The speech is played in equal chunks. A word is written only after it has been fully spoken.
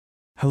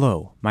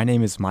Hello, my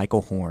name is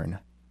Michael Horn.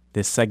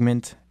 This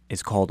segment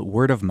is called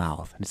Word of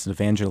Mouth, and it's an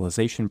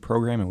evangelization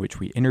program in which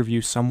we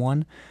interview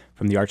someone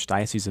from the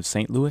Archdiocese of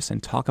St. Louis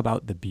and talk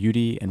about the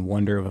beauty and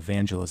wonder of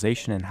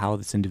evangelization and how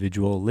this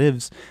individual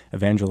lives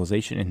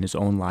evangelization in his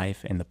own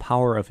life and the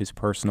power of his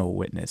personal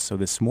witness. So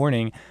this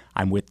morning,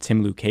 I'm with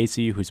Tim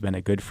Lucchesi, who's been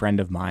a good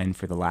friend of mine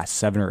for the last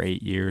 7 or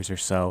 8 years or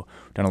so.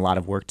 We've done a lot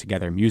of work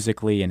together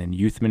musically and in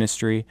youth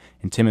ministry,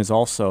 and Tim is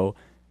also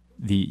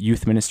the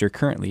youth minister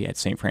currently at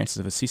St. Francis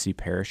of Assisi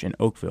Parish in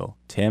Oakville.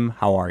 Tim,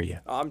 how are you?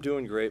 I'm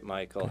doing great,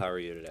 Michael. How are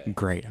you today?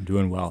 Great, I'm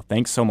doing well.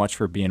 Thanks so much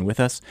for being with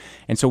us.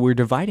 And so we're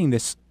dividing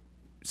this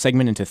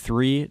segment into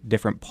 3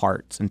 different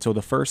parts. And so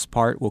the first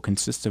part will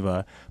consist of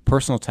a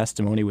personal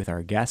testimony with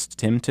our guest,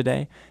 Tim,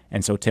 today.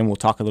 And so Tim will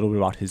talk a little bit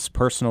about his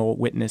personal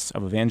witness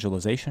of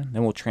evangelization.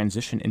 Then we'll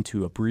transition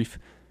into a brief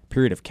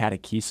period of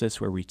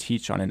catechesis where we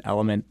teach on an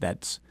element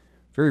that's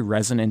very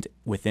resonant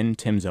within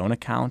Tim's own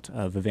account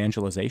of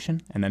evangelization.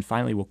 And then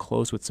finally, we'll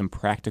close with some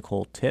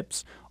practical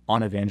tips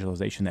on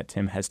evangelization that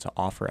Tim has to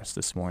offer us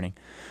this morning.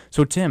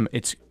 So Tim,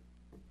 it's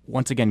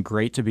once again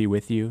great to be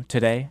with you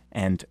today.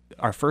 And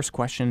our first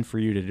question for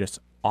you to just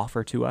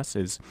offer to us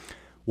is,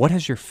 what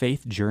has your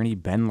faith journey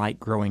been like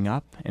growing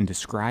up? And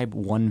describe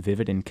one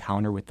vivid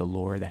encounter with the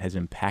Lord that has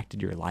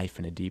impacted your life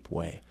in a deep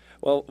way.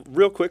 Well,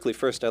 real quickly,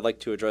 first, I'd like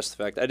to address the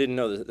fact I didn't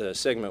know that the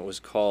segment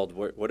was called,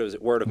 what is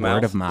it, Word of Mouth?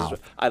 Word of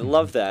Mouth. I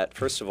love that,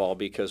 first of all,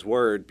 because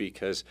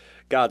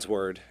God's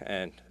Word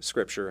and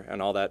Scripture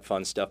and all that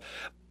fun stuff.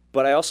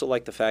 But I also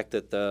like the fact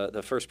that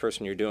the first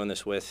person you're doing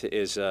this with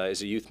is a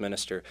youth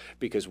minister,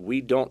 because we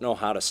don't know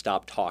how to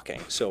stop talking.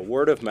 So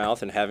word of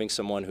mouth and having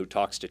someone who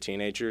talks to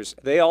teenagers,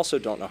 they also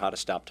don't know how to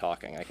stop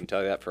talking. I can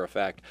tell you that for a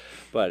fact.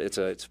 But it's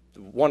a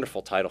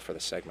wonderful title for the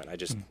segment. I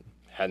just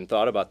hadn't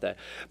thought about that.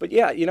 But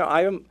yeah,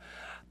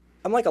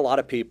 I'm like a lot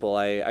of people.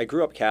 I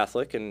grew up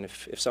Catholic, and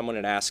if someone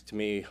had asked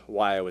me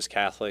why I was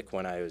Catholic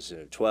when I was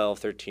 12,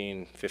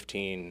 13,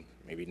 15,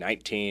 maybe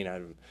 19,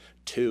 I'm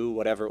 2,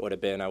 whatever it would have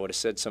been, I would have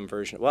said some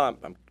version. Well,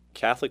 I'm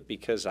Catholic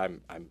because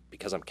I'm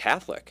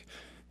Catholic.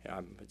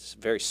 It's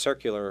very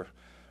circular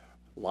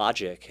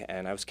logic,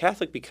 and I was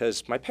Catholic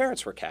because my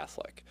parents were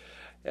Catholic,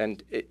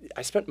 and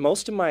I spent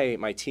most of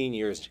my teen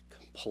years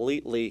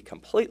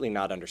completely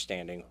not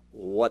understanding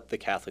what the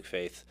Catholic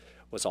faith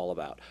was all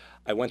about.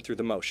 I went through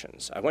the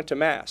motions. I went to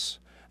Mass.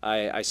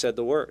 I said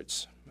the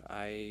words.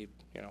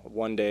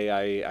 One day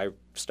I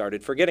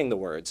started forgetting the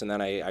words, and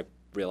then I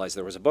realized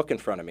there was a book in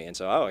front of me, and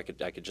so I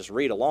could just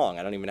read along.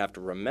 I don't even have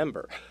to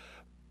remember.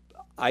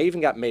 I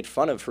even got made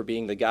fun of for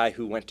being the guy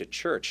who went to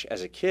church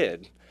as a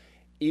kid,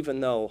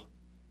 even though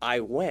I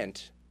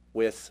went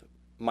with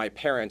my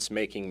parents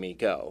making me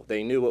go.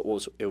 They knew it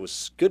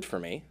was good for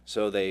me,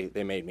 so they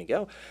made me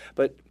go.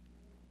 But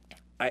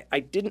I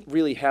didn't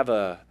really have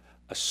a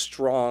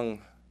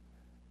strong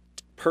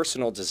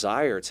personal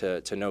desire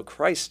to know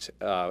Christ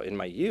in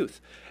my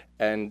youth.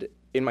 And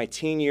in my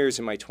teen years,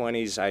 in my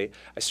 20s, I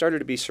started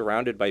to be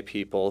surrounded by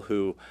people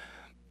who,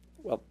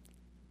 well,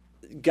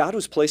 God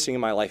was placing in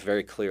my life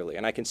very clearly.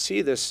 And I can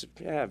see this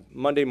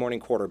Monday morning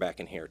quarterback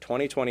in here,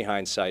 2020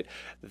 hindsight,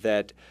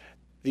 that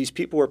these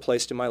people were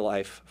placed in my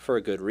life for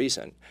a good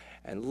reason.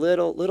 And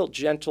little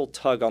gentle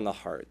tug on the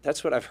heart.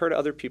 That's what I've heard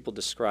other people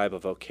describe a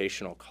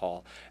vocational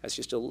call as,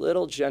 just a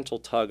little gentle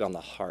tug on the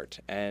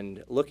heart.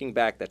 And looking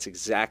back, that's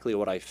exactly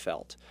what I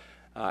felt.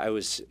 I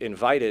was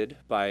invited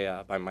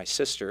by my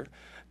sister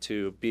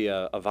to be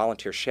a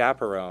volunteer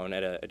chaperone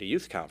at a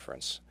youth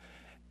conference.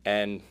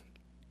 And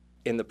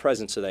in the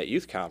presence of that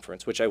youth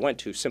conference, which I went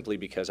to simply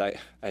because I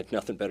had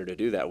nothing better to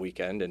do that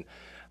weekend, and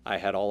I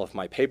had all of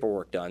my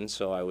paperwork done,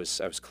 so I was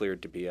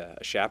cleared to be a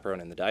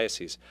chaperone in the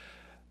diocese.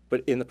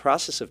 But in the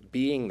process of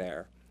being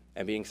there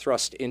and being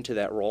thrust into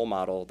that role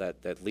model,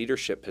 that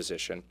leadership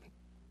position,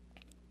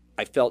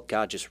 I felt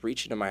God just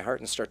reach into my heart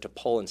and start to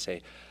pull and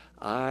say,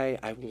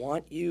 I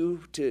want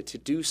you to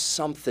do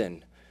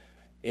something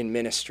in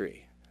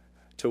ministry.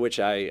 To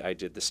which I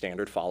did the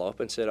standard follow-up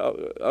and said,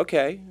 oh,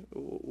 okay,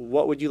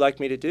 what would you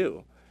like me to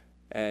do?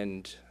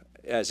 And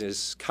as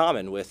is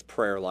common with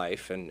prayer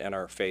life and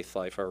our faith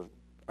life, our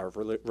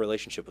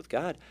relationship with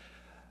God,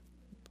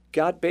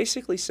 God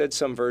basically said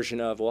some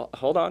version of, well,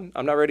 hold on,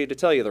 I'm not ready to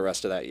tell you the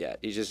rest of that yet.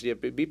 You just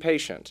be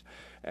patient.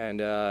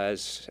 And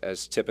as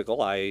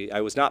typical,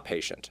 I was not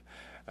patient.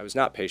 I was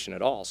not patient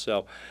at all.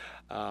 So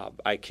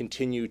I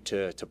continued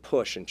to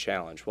push and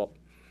challenge. Well,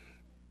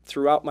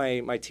 throughout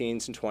my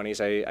teens and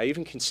 20s, I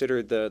even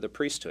considered the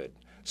priesthood,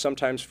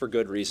 sometimes for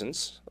good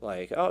reasons,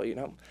 like,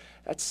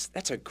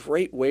 that's a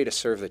great way to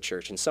serve the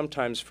church, and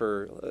sometimes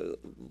for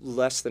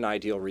less than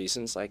ideal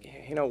reasons, like,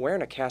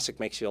 wearing a cassock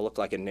makes you look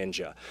like a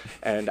ninja,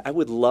 and I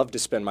would love to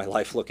spend my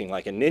life looking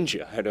like a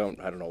ninja. I don't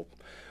know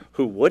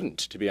who wouldn't,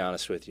 to be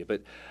honest with you,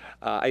 but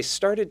I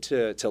started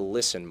to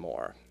listen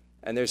more,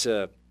 and there's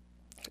a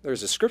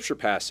scripture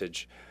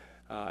passage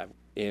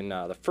in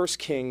the 1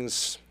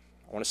 Kings,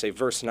 I want to say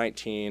verse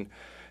 19,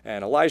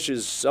 and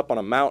Elijah's up on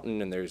a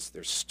mountain, and there's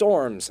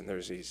storms, and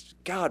there's these,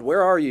 God,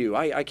 where are you?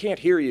 I can't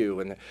hear you,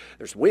 and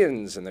there's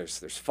winds, and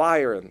there's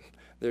fire, and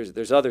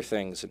there's other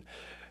things, and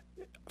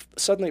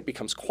Suddenly it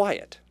becomes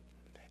quiet.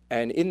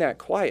 And in that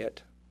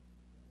quiet,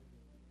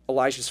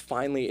 Elijah's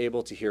finally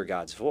able to hear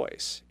God's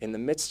voice in the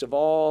midst of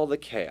all the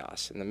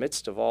chaos, in the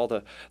midst of all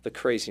the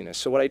craziness.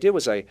 So what I did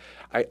was I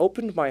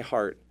opened my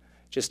heart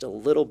just a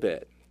little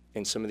bit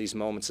in some of these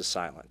moments of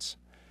silence.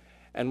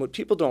 And what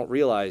people don't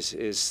realize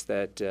is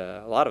that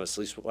a lot of us,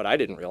 at least what I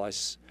didn't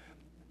realize,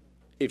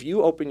 if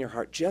you open your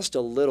heart just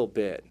a little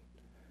bit,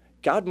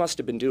 God must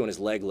have been doing his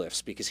leg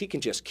lifts, because he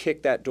can just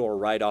kick that door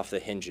right off the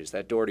hinges,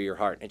 that door to your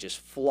heart, and it just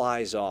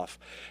flies off.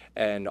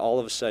 And all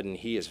of a sudden,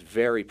 he is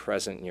very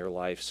present in your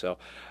life. So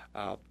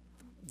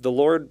the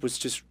Lord was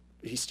just,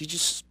 he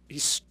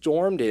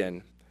stormed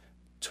in,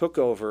 took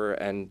over,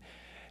 and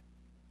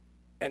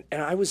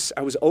I was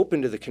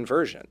open to the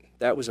conversion.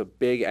 That was a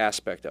big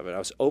aspect of it. I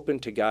was open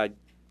to God,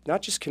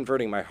 not just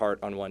converting my heart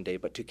on one day,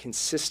 but to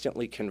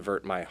consistently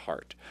convert my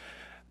heart.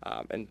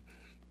 And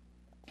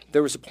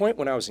there was a point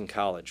when I was in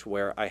college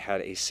where I had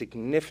a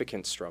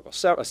significant struggle,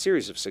 a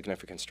series of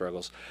significant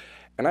struggles,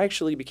 and I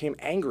actually became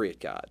angry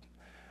at God.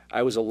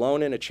 I was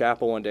alone in a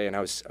chapel one day, and I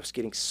was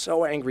getting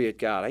so angry at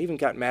God. I even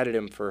got mad at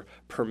him for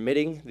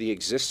permitting the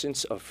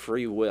existence of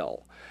free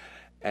will.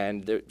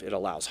 And it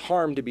allows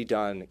harm to be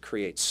done, it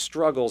creates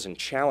struggles and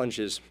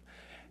challenges.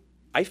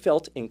 I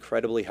felt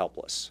incredibly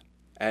helpless,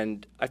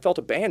 and I felt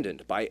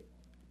abandoned by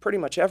pretty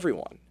much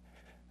everyone.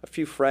 A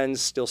few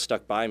friends still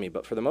stuck by me,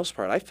 but for the most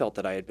part, I felt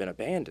that I had been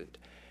abandoned.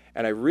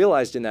 And I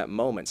realized in that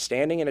moment,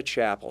 standing in a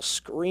chapel,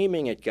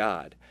 screaming at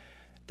God,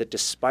 that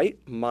despite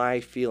my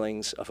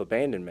feelings of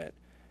abandonment,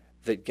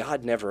 that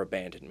God never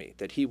abandoned me,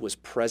 that he was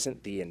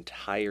present the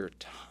entire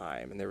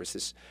time. And there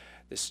was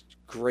this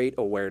great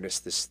awareness,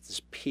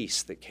 this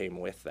peace that came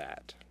with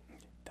that.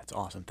 That's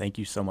awesome. Thank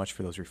you so much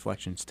for those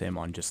reflections, Tim,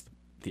 on just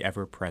the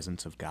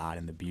ever-presence of God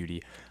and the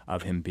beauty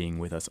of him being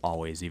with us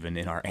always, even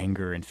in our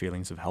anger and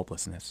feelings of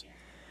helplessness.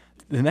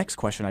 The next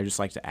question I'd just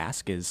like to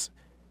ask is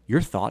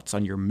your thoughts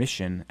on your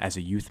mission as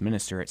a youth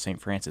minister at St.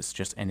 Francis,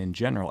 just and in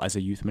general as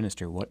a youth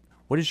minister. What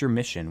is your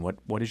mission?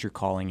 What is your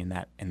calling in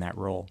that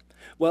role?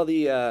 Well,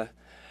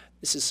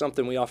 this is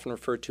something we often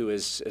refer to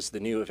as the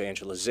new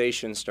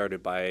evangelization,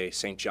 started by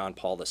St. John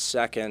Paul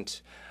II,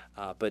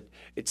 but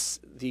it's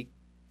the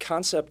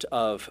concept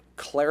of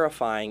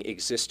clarifying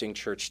existing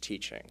church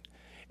teaching.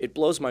 It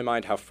blows my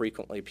mind how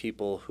frequently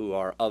people who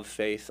are of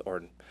faith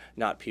or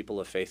not people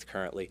of faith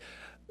currently,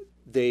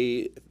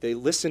 they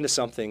listen to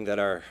something that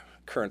our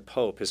current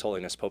Pope, His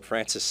Holiness Pope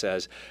Francis,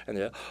 says, and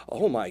they're,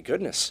 oh my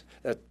goodness,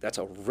 that's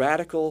a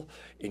radical,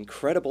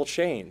 incredible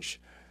change.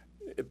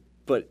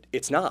 But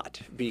it's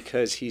not,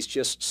 because he's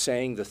just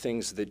saying the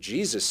things that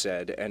Jesus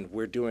said, and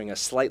we're doing a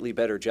slightly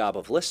better job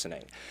of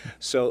listening.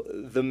 So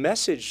the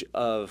message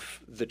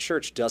of the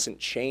church doesn't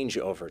change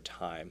over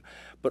time,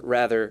 but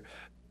rather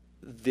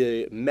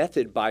the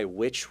method by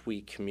which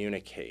we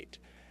communicate.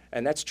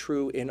 And that's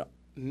true in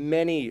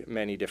many,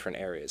 many different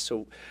areas.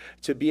 So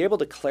to be able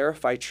to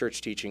clarify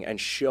church teaching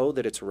and show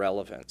that it's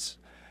relevant,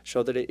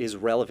 show that it is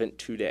relevant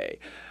today,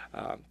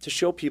 to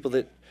show people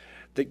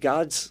that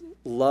God's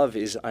love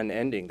is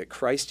unending, that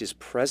Christ is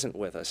present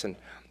with us, and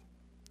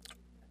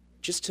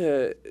just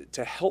to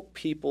help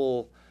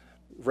people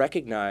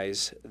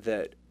recognize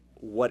that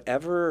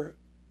whatever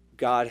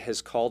God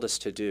has called us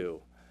to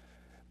do,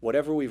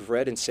 whatever we've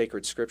read in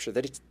sacred scripture,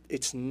 that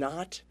it's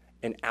not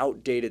an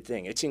outdated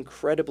thing. It's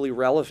incredibly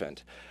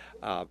relevant.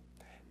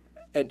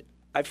 And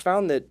I've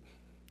found that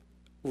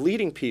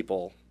leading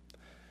people,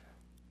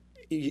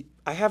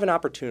 I have an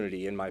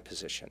opportunity in my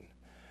position.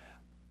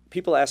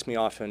 People ask me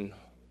often,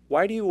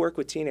 why do you work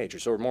with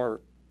teenagers? Or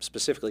more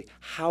specifically,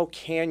 how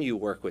can you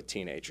work with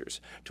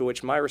teenagers? To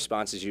which my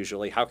response is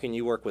usually, how can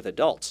you work with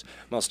adults?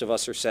 Most of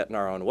us are set in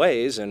our own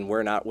ways, and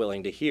we're not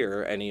willing to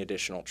hear any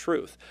additional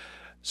truth.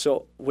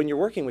 So when you're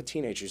working with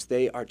teenagers,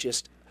 they are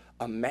just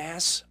a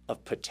mass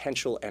of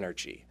potential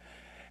energy.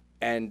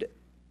 And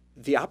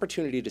the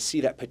opportunity to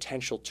see that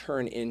potential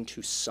turn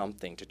into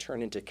something, to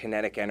turn into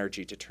kinetic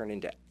energy, to turn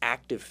into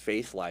active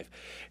faith life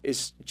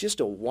is just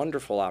a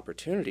wonderful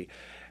opportunity.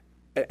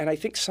 And I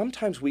think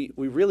sometimes we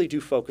really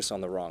do focus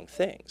on the wrong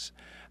things.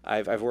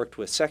 I've worked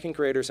with second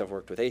graders, I've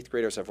worked with eighth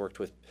graders, I've worked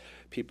with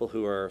people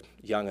who are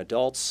young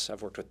adults,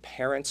 I've worked with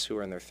parents who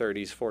are in their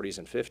 30s, 40s,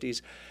 and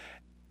 50s.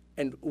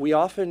 And we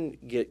often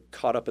get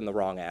caught up in the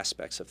wrong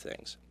aspects of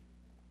things.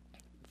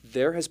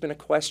 There has been a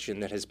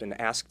question that has been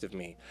asked of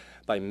me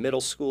by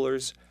middle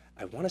schoolers,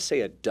 I want to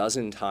say a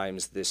dozen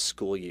times this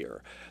school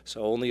year,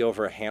 so only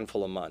over a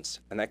handful of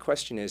months. And that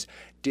question is,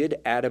 did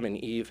Adam and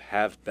Eve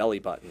have belly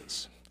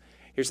buttons?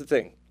 Here's the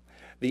thing.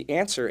 The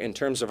answer in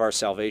terms of our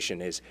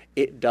salvation is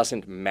it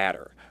doesn't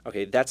matter.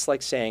 Okay, that's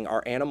like saying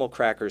are animal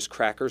crackers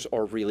crackers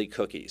or really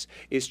cookies?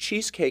 Is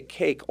cheesecake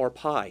cake or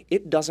pie?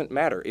 It doesn't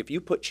matter. If you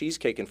put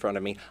cheesecake in front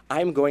of me,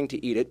 I'm going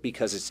to eat it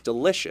because it's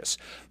delicious.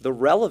 The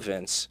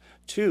relevance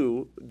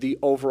to the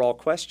overall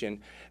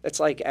question, it's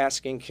like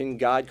asking, can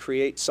God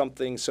create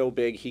something so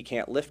big he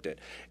can't lift it?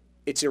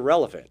 It's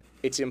irrelevant.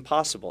 It's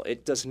impossible.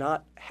 It does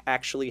not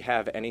actually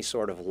have any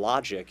sort of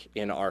logic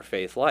in our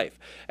faith life.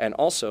 And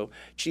also,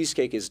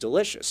 cheesecake is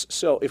delicious.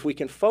 So if we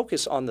can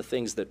focus on the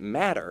things that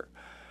matter,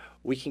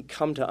 we can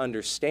come to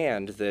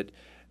understand that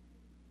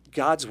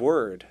God's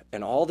Word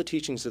and all the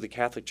teachings of the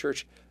Catholic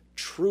Church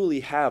truly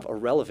have a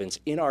relevance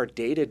in our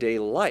day-to-day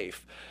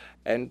life.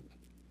 And,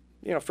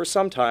 for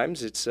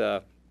sometimes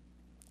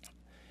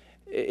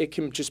it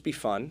can just be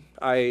fun.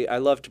 I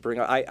love to bring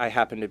up, I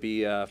happen to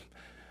be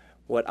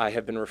what I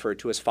have been referred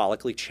to as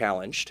follically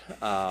challenged.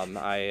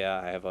 I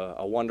have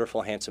a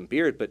wonderful, handsome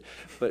beard,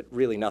 but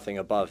really nothing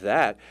above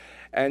that.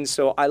 And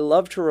so I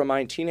love to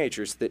remind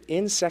teenagers that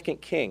in 2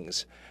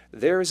 Kings,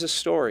 there is a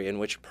story in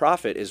which a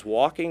prophet is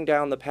walking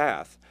down the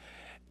path,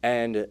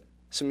 and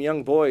some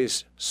young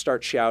boys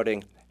start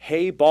shouting,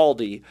 "Hey,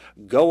 Baldy,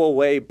 go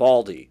away,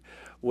 Baldy,"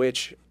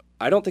 which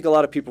I don't think a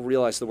lot of people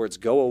realize the words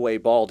 "go away,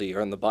 Baldy"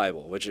 are in the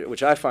Bible,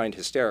 which I find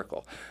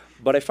hysterical.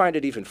 But I find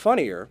it even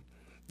funnier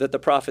that the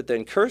prophet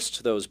then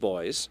cursed those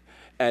boys,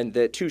 and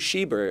that two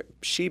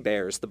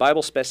she-bears, the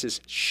Bible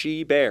specifies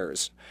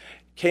she-bears,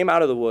 came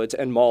out of the woods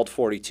and mauled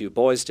 42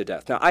 boys to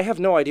death. Now, I have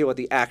no idea what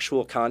the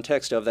actual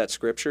context of that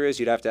scripture is.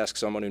 You'd have to ask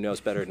someone who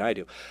knows better than I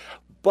do.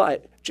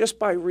 But just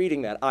by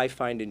reading that, I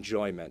find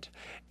enjoyment.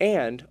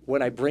 And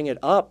when I bring it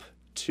up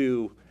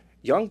to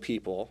young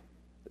people,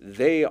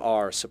 they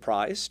are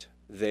surprised,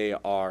 they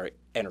are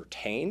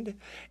entertained,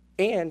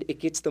 and it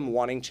gets them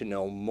wanting to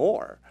know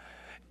more.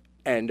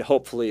 And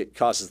hopefully it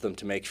causes them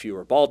to make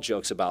fewer bald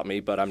jokes about me,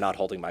 but I'm not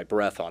holding my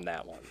breath on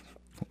that one.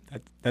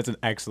 That's an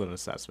excellent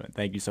assessment.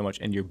 Thank you so much.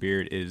 And your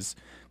beard is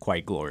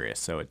quite glorious,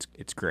 so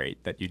it's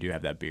great that you do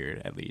have that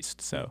beard at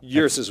least. So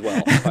yours as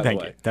well, by the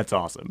thank way. you. That's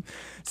awesome.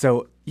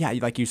 So yeah,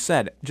 like you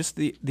said, just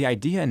the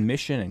idea and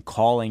mission and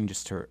calling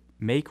just to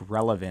make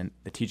relevant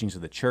the teachings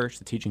of the church,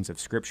 the teachings of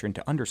Scripture, and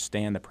to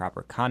understand the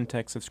proper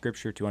context of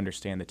Scripture, to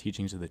understand the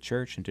teachings of the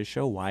church, and to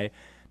show why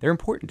they're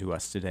important to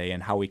us today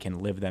and how we can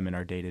live them in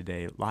our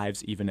day-to-day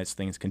lives, even as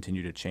things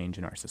continue to change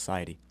in our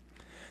society.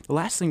 The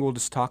last thing we'll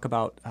just talk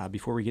about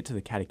before we get to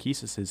the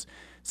catechesis is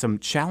some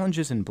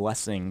challenges and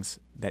blessings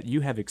that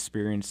you have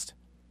experienced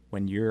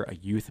when you're a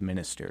youth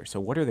minister. So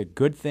what are the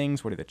good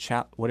things? What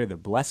are the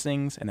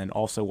blessings? And then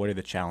also, what are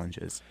the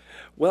challenges?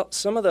 Well,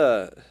 some of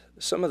the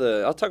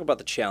I'll talk about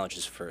the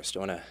challenges first. I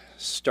want to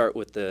start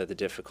with the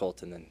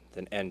difficult and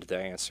then end the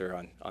answer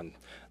on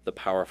the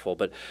powerful.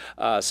 But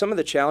some of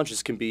the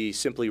challenges can be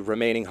simply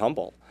remaining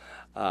humble.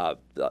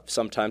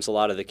 Sometimes a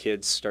lot of the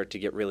kids start to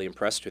get really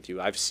impressed with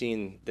you. I've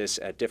seen this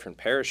at different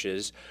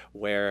parishes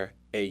where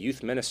a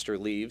youth minister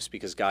leaves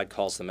because God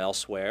calls them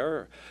elsewhere,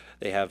 or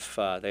they have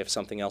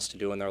something else to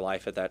do in their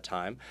life at that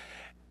time,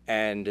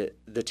 and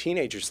the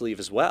teenagers leave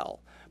as well.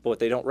 But what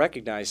they don't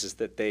recognize is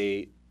that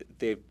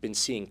they've been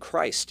seeing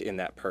Christ in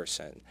that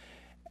person,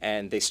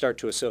 and they start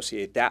to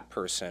associate that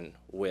person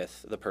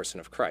with the person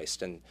of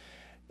Christ, and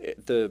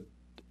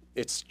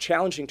it's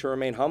challenging to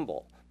remain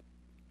humble.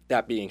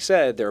 That being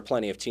said, there are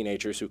plenty of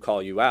teenagers who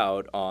call you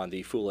out on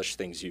the foolish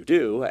things you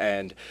do,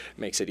 and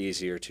makes it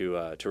easier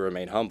to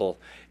remain humble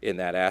in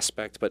that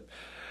aspect. But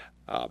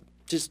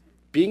just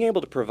being able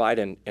to provide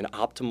an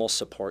optimal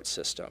support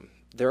system.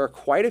 There are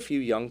quite a few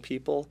young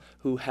people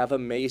who have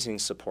amazing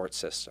support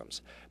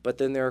systems, but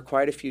then there are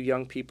quite a few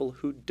young people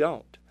who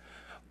don't.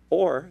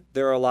 Or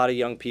there are a lot of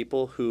young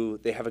people who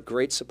they have a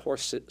great support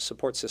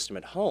system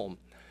at home,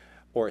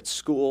 or at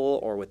school,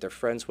 or with their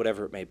friends,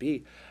 whatever it may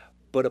be,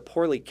 but a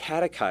poorly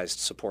catechized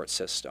support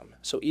system.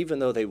 So even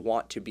though they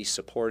want to be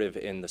supportive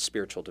in the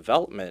spiritual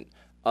development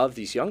of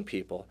these young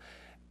people,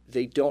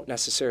 they don't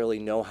necessarily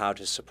know how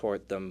to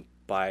support them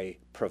by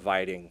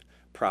providing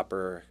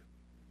proper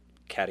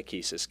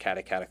catechesis,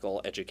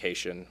 catechetical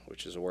education,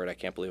 which is a word I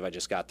can't believe I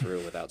just got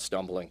through without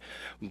stumbling.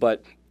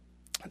 But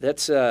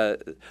those are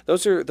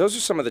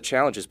some of the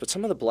challenges. But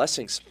some of the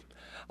blessings,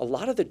 a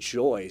lot of the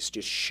joys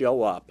just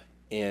show up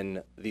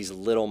in these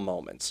little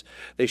moments.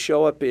 They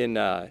show up in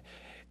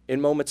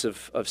moments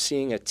of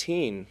seeing a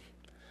teen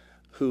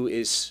who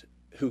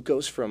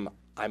goes from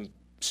I'm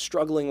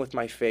struggling with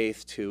my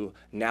faith to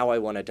now I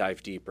want to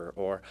dive deeper,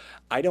 or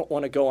I don't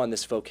want to go on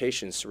this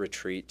vocations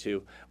retreat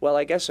to, well,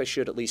 I guess I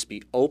should at least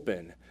be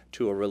open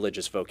to a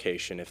religious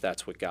vocation if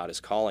that's what God is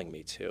calling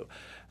me to.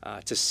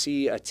 To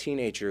see a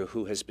teenager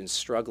who has been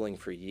struggling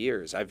for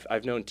years.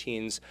 I've known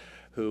teens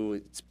who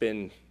it's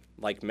been,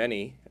 like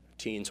many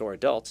teens or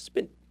adults, it's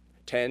been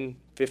 10,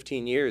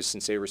 15 years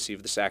since they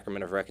received the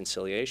sacrament of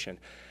reconciliation.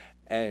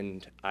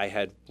 And I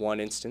had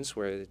one instance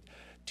where a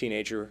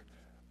teenager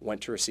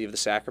went to receive the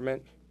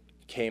sacrament,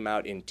 came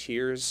out in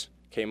tears,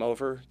 came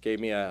over, gave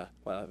me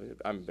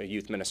I'm a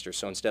youth minister,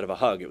 so instead of a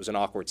hug, it was an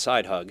awkward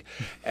side hug.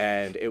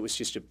 And it was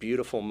just a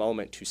beautiful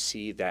moment to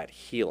see that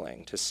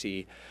healing, to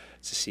see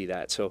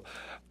that. So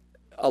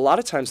a lot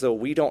of times, though,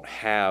 we don't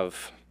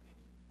have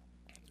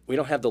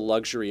the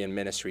luxury in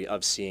ministry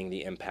of seeing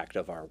the impact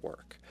of our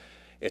work.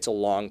 It's a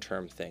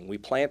long-term thing. We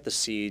plant the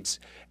seeds,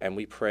 and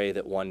we pray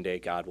that one day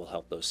God will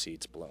help those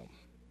seeds bloom.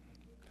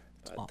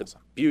 Awesome. The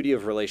beauty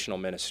of relational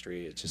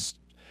ministry,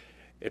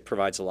 it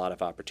provides a lot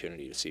of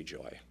opportunity to see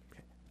joy.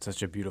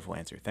 Such a beautiful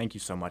answer. Thank you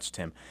so much,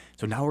 Tim.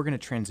 So now we're going to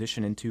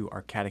transition into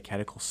our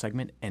catechetical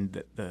segment, and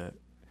the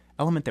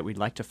element that we'd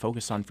like to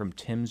focus on from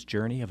Tim's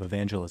journey of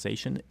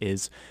evangelization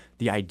is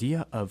the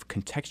idea of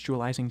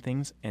contextualizing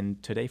things,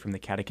 and today from the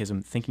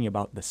Catechism, thinking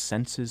about the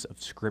senses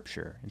of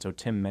Scripture. And so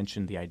Tim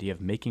mentioned the idea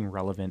of making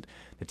relevant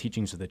the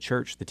teachings of the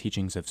Church, the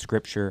teachings of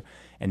Scripture,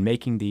 and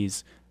making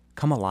these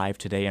come alive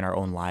today in our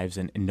own lives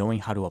and knowing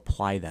how to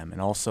apply them,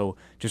 and also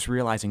just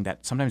realizing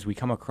that sometimes we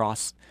come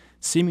across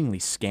seemingly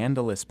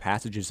scandalous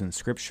passages in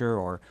Scripture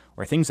or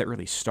things that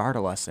really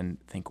startle us and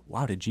think,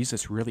 wow, did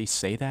Jesus really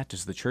say that?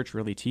 Does the church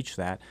really teach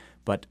that?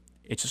 But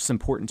it's just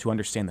important to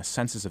understand the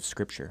senses of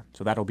Scripture.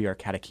 So that'll be our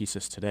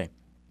catechesis today.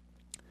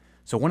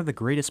 So one of the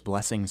greatest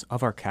blessings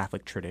of our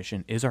Catholic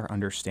tradition is our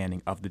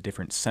understanding of the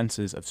different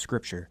senses of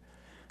Scripture.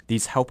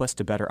 These help us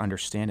to better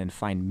understand and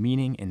find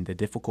meaning in the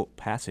difficult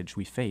passage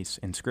we face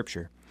in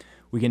Scripture.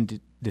 We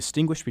can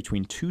distinguish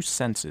between two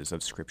senses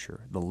of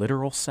Scripture, the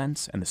literal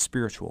sense and the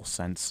spiritual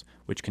sense,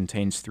 which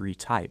contains three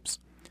types.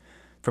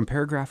 From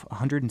paragraph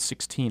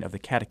 116 of the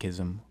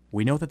Catechism,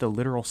 we know that the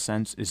literal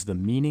sense is the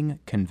meaning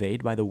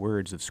conveyed by the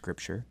words of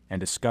Scripture and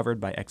discovered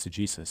by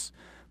exegesis,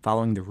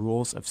 following the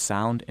rules of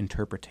sound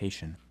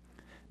interpretation.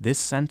 This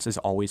sense is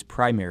always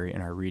primary in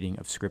our reading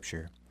of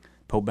Scripture.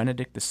 Pope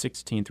Benedict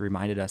XVI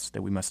reminded us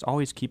that we must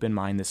always keep in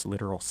mind this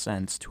literal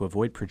sense to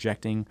avoid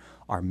projecting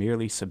our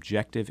merely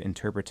subjective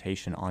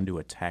interpretation onto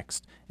a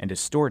text and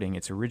distorting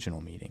its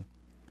original meaning.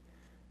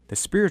 The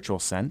spiritual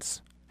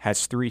sense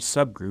has three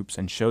subgroups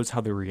and shows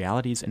how the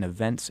realities and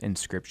events in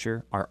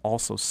Scripture are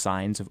also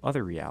signs of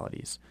other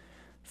realities.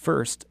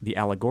 First, the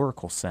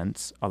allegorical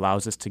sense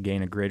allows us to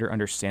gain a greater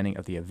understanding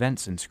of the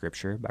events in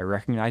Scripture by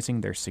recognizing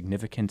their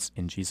significance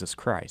in Jesus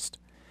Christ.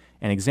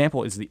 An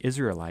example is the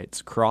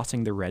Israelites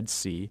crossing the Red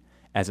Sea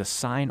as a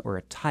sign or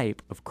a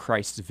type of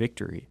Christ's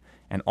victory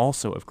and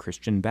also of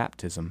Christian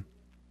baptism.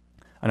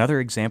 Another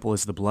example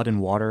is the blood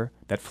and water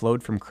that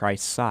flowed from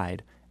Christ's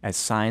side as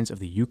signs of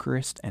the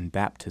Eucharist and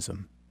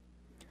baptism.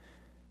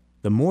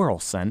 The moral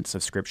sense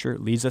of Scripture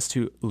leads us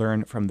to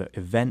learn from the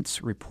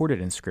events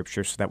reported in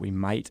Scripture so that we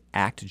might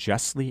act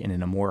justly and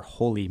in a more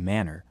holy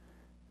manner.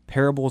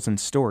 Parables and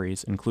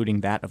stories,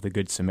 including that of the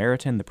Good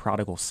Samaritan, the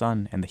prodigal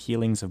son, and the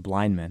healings of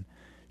blind men,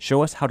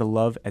 show us how to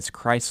love as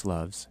Christ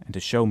loves and to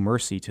show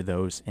mercy to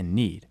those in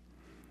need.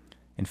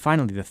 And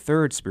finally, the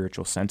third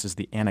spiritual sense is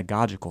the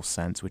anagogical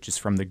sense, which is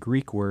from the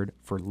Greek word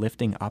for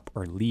lifting up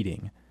or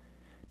leading.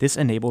 This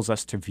enables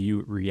us to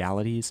view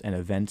realities and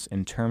events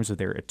in terms of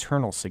their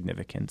eternal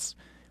significance,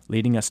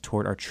 leading us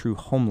toward our true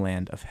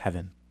homeland of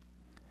heaven.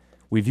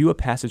 We view a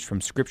passage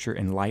from Scripture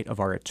in light of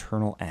our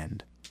eternal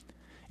end.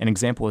 An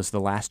example is the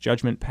Last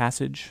Judgment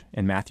passage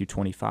in Matthew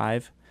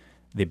 25,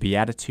 the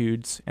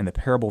Beatitudes, and the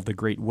parable of the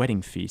great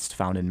wedding feast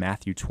found in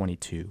Matthew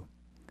 22.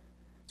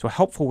 So a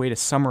helpful way to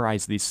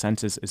summarize these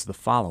senses is the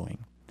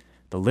following.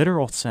 The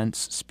literal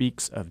sense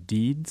speaks of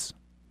deeds.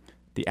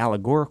 The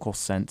allegorical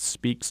sense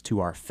speaks to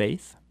our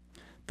faith.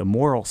 The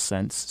moral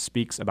sense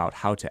speaks about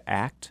how to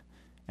act.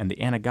 And the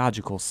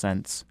anagogical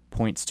sense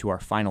points to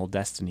our final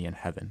destiny in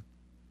heaven.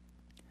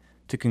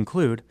 To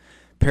conclude,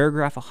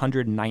 paragraph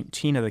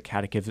 119 of the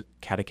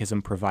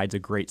Catechism provides a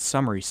great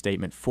summary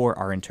statement for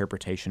our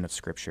interpretation of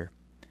Scripture.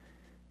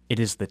 It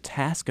is the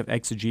task of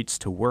exegetes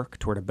to work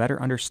toward a better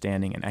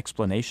understanding and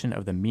explanation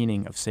of the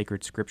meaning of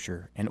sacred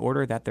Scripture in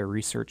order that their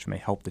research may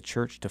help the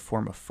Church to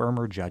form a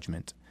firmer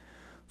judgment.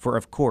 For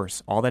of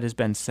course, all that has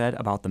been said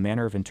about the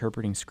manner of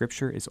interpreting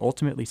Scripture is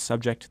ultimately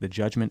subject to the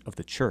judgment of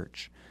the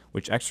Church,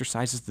 which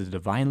exercises the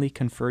divinely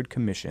conferred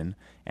commission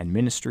and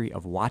ministry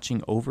of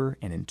watching over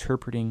and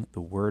interpreting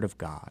the Word of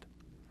God.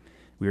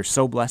 We are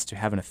so blessed to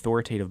have an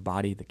authoritative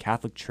body, the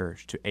Catholic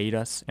Church, to aid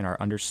us in our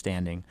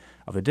understanding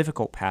of the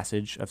difficult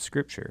passage of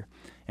Scripture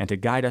and to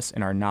guide us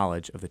in our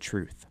knowledge of the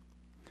truth.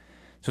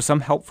 So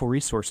some helpful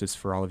resources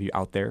for all of you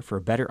out there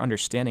for better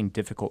understanding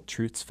difficult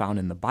truths found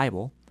in the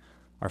Bible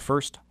are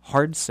first,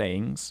 Hard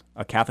Sayings,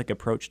 a Catholic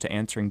Approach to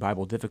Answering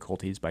Bible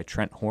Difficulties by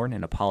Trent Horn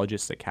and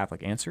Apologists at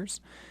Catholic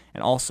Answers,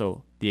 and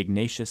also the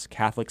Ignatius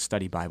Catholic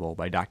Study Bible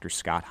by Dr.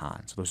 Scott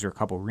Hahn. So those are a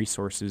couple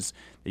resources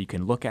that you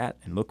can look at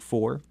and look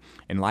for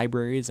in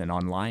libraries and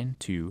online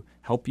to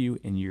help you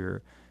in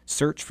your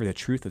search for the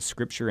truth of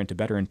Scripture and to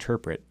better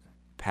interpret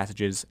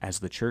passages as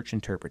the Church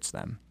interprets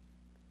them.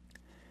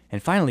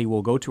 And finally,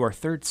 we'll go to our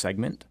third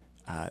segment,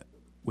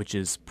 which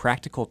is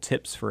practical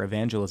tips for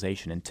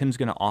evangelization. And Tim's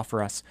going to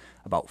offer us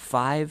about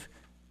five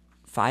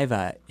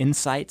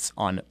insights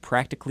on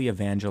practically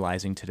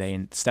evangelizing today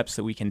and steps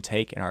that we can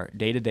take in our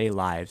day-to-day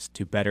lives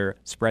to better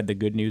spread the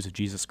good news of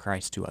Jesus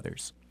Christ to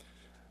others.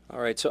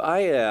 All right, so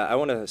I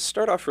want to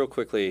start off real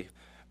quickly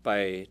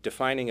by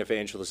defining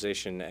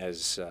evangelization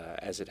as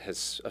it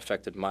has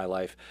affected my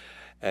life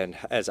and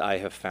as I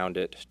have found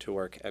it to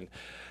work. And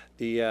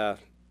the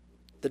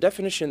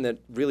definition that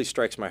really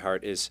strikes my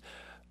heart is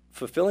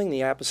fulfilling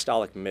the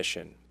apostolic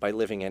mission by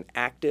living an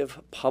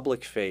active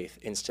public faith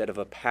instead of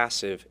a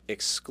passive,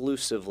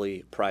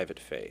 exclusively private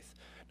faith.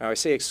 Now, I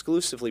say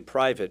exclusively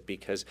private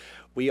because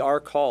we are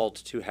called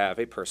to have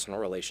a personal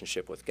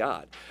relationship with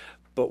God.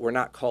 but we're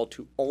not called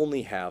to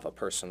only have a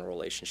personal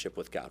relationship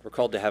with God. We're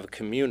called to have a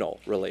communal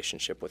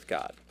relationship with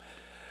God.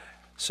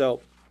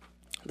 So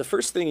the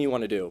first thing you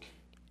want to do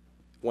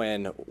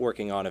when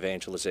working on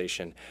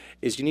evangelization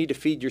is you need to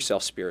feed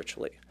yourself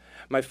spiritually.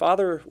 My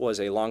father was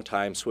a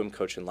longtime swim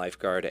coach and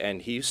lifeguard,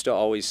 and he used to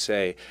always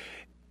say,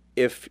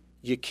 if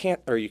you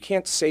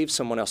can't save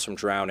someone else from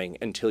drowning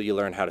until you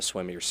learn how to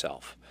swim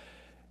yourself.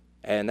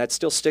 And that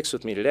still sticks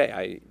with me today.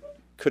 I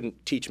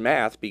couldn't teach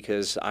math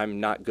because I'm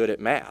not good at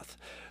math.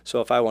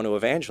 So if I want to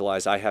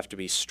evangelize, I have to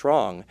be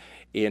strong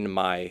in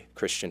my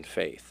Christian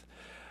faith.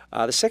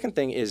 The second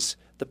thing is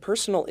the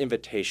personal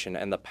invitation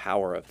and the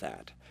power of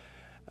that.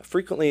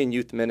 Frequently in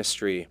youth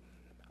ministry,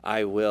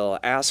 I will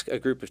ask a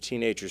group of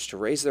teenagers to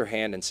raise their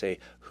hand and say,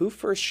 who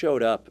first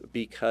showed up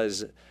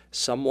because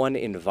someone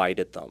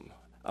invited them?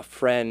 A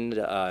friend,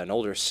 an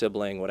older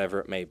sibling, whatever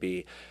it may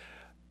be.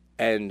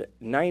 And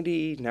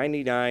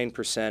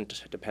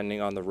 99%,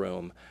 depending on the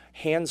room,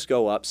 hands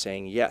go up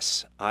saying,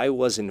 yes, I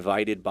was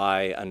invited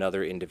by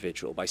another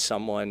individual, by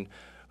someone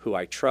who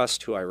I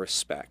trust, who I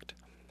respect.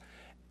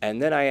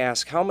 And then I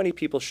ask how many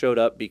people showed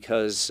up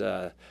because,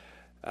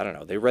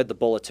 they read the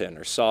bulletin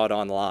or saw it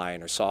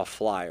online or saw a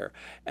flyer,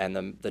 and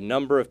the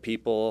number of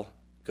people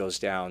goes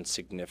down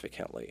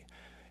significantly.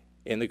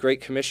 In the Great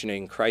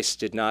Commissioning,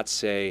 Christ did not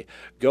say,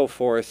 go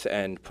forth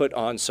and put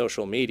on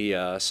social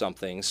media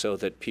something so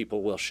that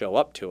people will show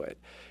up to it.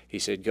 He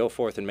said, go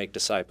forth and make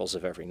disciples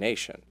of every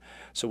nation.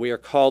 So we are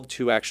called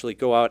to actually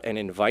go out and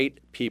invite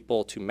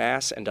people to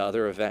Mass and to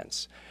other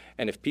events.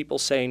 And if people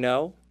say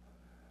no,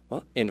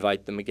 well,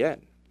 invite them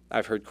again.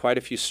 I've heard quite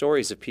a few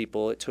stories of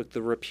people, it took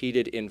the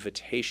repeated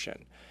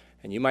invitation.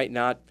 And you might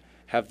not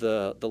have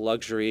the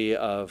luxury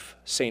of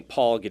St.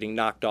 Paul getting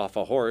knocked off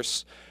a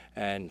horse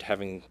and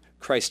having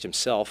Christ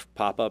himself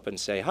pop up and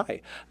say,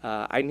 hi,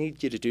 I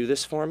need you to do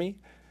this for me.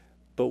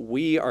 But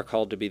we are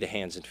called to be the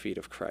hands and feet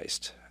of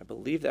Christ. I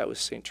believe that was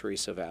St.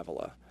 Teresa of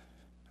Avila.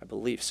 I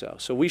believe so.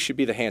 So we should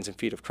be the hands and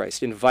feet of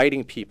Christ,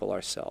 inviting people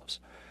ourselves.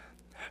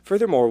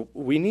 Furthermore,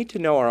 we need to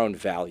know our own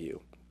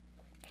value.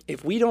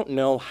 If we don't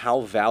know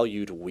how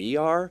valued we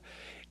are,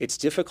 it's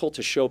difficult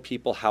to show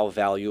people how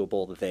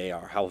valuable they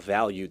are, how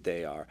valued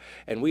they are.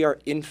 And we are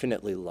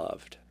infinitely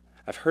loved.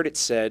 I've heard it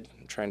said,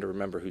 I'm trying to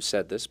remember who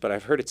said this, but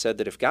I've heard it said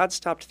that if God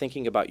stopped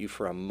thinking about you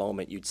for a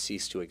moment, you'd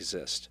cease to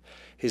exist.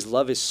 His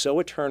love is so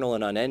eternal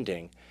and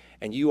unending,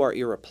 and you are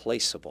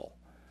irreplaceable.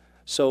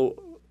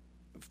 So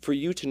for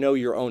you to know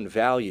your own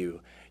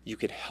value, you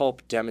could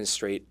help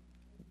demonstrate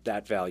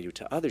that value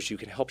to others. You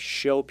can help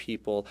show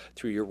people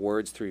through your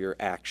words, through your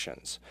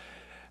actions.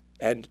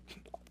 And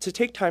to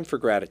take time for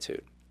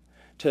gratitude,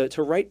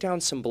 to write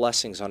down some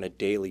blessings on a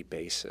daily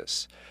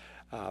basis.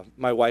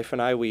 My wife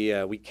and I,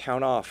 we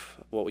count off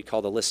what we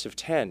call the list of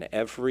 10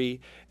 every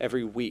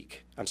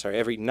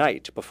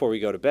night before we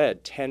go to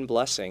bed, 10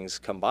 blessings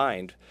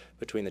combined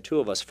between the two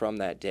of us from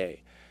that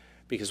day.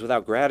 Because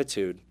without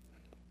gratitude,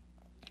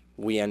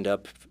 we end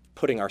up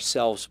putting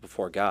ourselves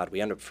before God.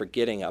 We end up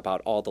forgetting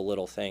about all the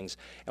little things,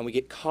 and we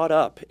get caught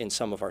up in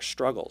some of our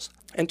struggles.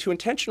 And to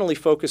intentionally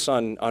focus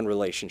on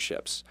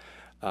relationships,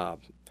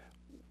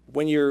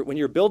 when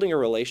you're building a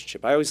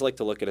relationship, I always like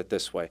to look at it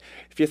this way.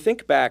 If you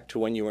think back to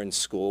when you were in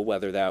school,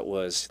 whether that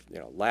was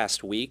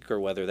last week or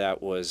whether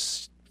that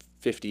was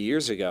 50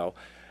 years ago,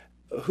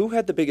 who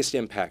had the biggest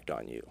impact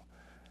on you?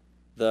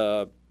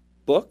 The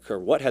book, or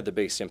what had the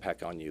biggest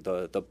impact on you?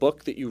 The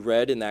book that you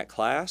read in that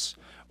class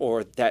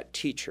or that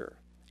teacher?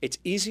 It's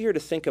easier to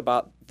think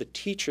about the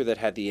teacher that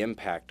had the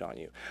impact on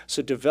you.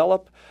 So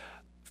develop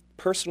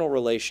personal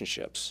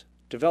relationships.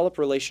 Develop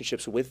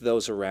relationships with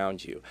those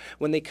around you.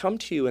 When they come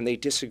to you and they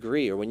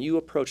disagree, or when you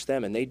approach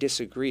them and they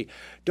disagree,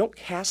 don't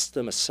cast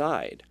them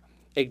aside.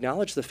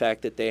 Acknowledge the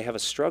fact that they have a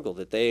struggle,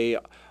 that they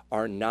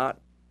are not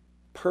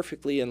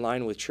perfectly in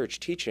line with church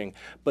teaching,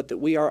 but that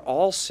we are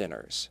all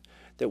sinners,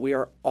 that we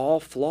are all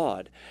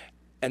flawed,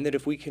 and that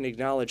if we can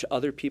acknowledge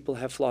other people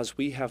have flaws,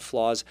 we have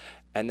flaws,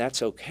 and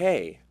that's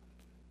okay.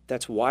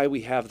 That's why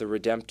we have the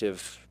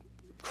redemptive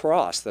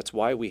cross. That's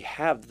why we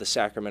have the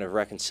sacrament of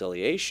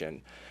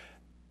reconciliation.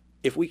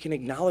 If we can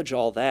acknowledge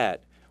all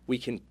that, we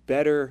can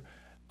better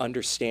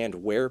understand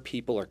where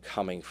people are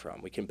coming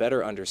from. We can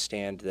better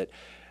understand that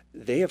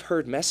they have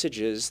heard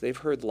messages, they've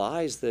heard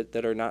lies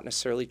that are not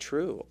necessarily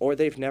true, or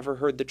they've never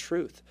heard the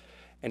truth.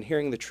 And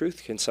hearing the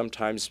truth can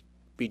sometimes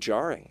be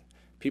jarring.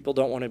 People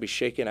don't want to be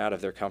shaken out of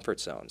their comfort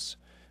zones,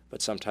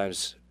 but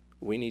sometimes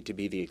we need to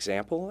be the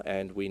example,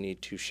 and we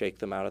need to shake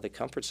them out of the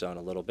comfort zone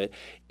a little bit,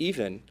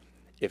 even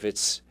if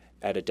it's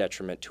at a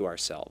detriment to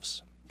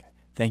ourselves.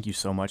 Thank you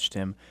so much,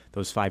 Tim.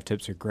 Those 5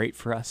 tips are great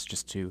for us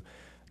just to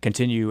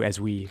continue as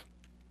we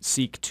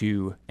seek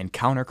to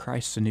encounter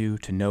Christ anew,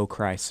 to know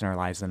Christ in our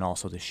lives, and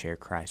also to share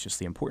Christ. Just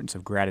the importance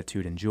of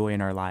gratitude and joy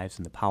in our lives,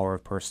 and the power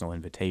of personal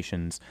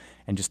invitations,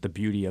 and just the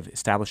beauty of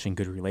establishing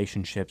good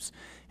relationships,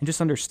 and just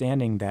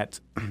understanding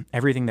that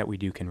everything that we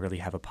do can really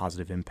have a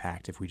positive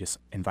impact if we just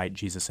invite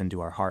Jesus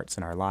into our hearts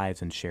and our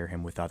lives and share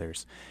him with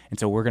others. And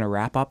so we're going to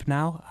wrap up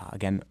now.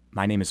 Again,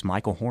 my name is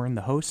Michael Horn,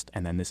 the host,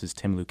 and then this is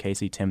Tim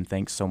Lucchesi. Tim,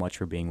 thanks so much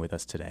for being with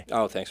us today.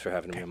 Oh, thanks for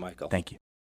having me, Michael. Thank you.